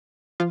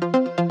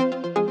Welcome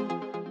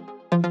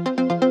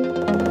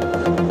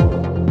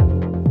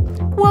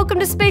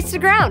to Space to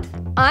Ground.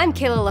 I'm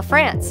Kayla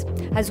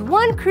LaFrance. As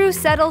one crew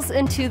settles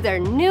into their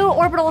new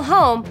orbital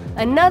home,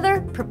 another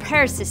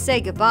prepares to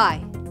say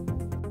goodbye.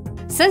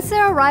 Since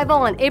their arrival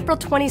on April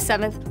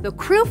 27th, the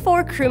Crew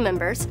 4 crew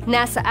members,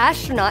 NASA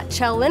astronaut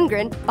Kjell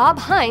Lindgren, Bob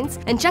Hines,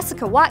 and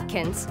Jessica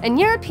Watkins, and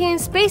European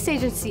Space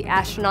Agency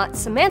astronaut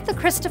Samantha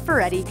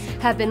Cristoforetti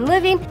have been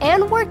living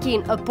and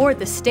working aboard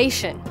the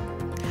station.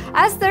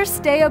 As their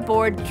stay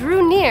aboard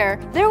drew near,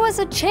 there was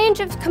a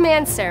change of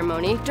command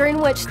ceremony during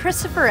which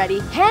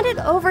Cristoforetti handed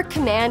over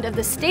command of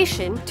the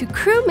station to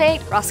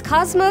crewmate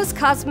Roscosmos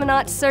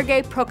cosmonaut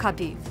Sergei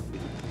Prokopyev.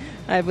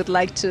 I would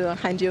like to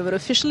hand you over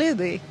officially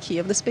the key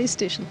of the space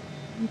station.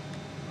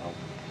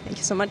 Thank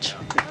you so much.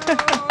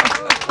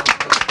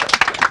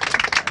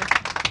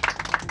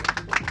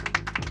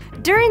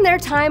 During their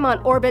time on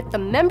orbit, the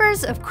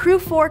members of Crew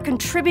 4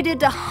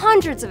 contributed to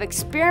hundreds of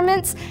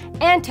experiments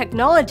and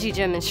technology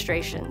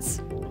demonstrations.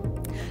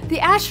 The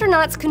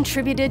astronauts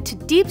contributed to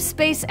deep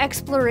space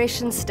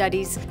exploration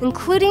studies,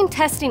 including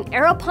testing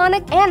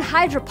aeroponic and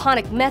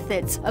hydroponic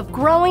methods of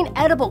growing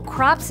edible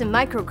crops in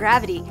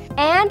microgravity,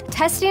 and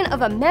testing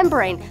of a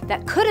membrane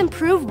that could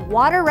improve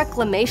water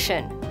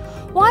reclamation.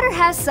 Water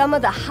has some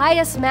of the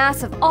highest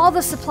mass of all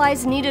the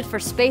supplies needed for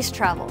space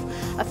travel.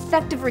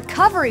 Effective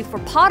recovery for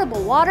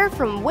potable water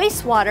from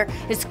wastewater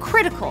is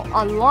critical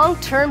on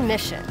long-term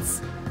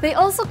missions. They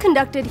also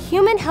conducted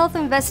human health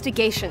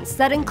investigations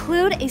that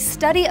include a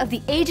study of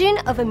the aging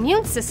of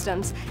immune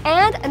systems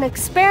and an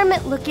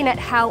experiment looking at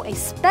how a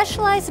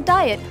specialized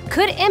diet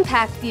could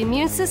impact the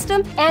immune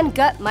system and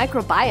gut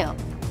microbiome.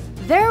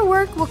 Their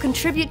work will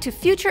contribute to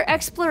future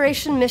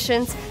exploration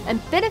missions and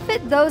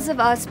benefit those of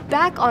us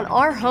back on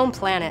our home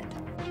planet.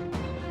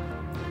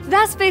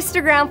 That's Space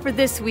to Ground for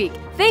this week.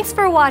 Thanks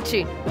for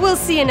watching. We'll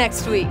see you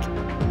next week.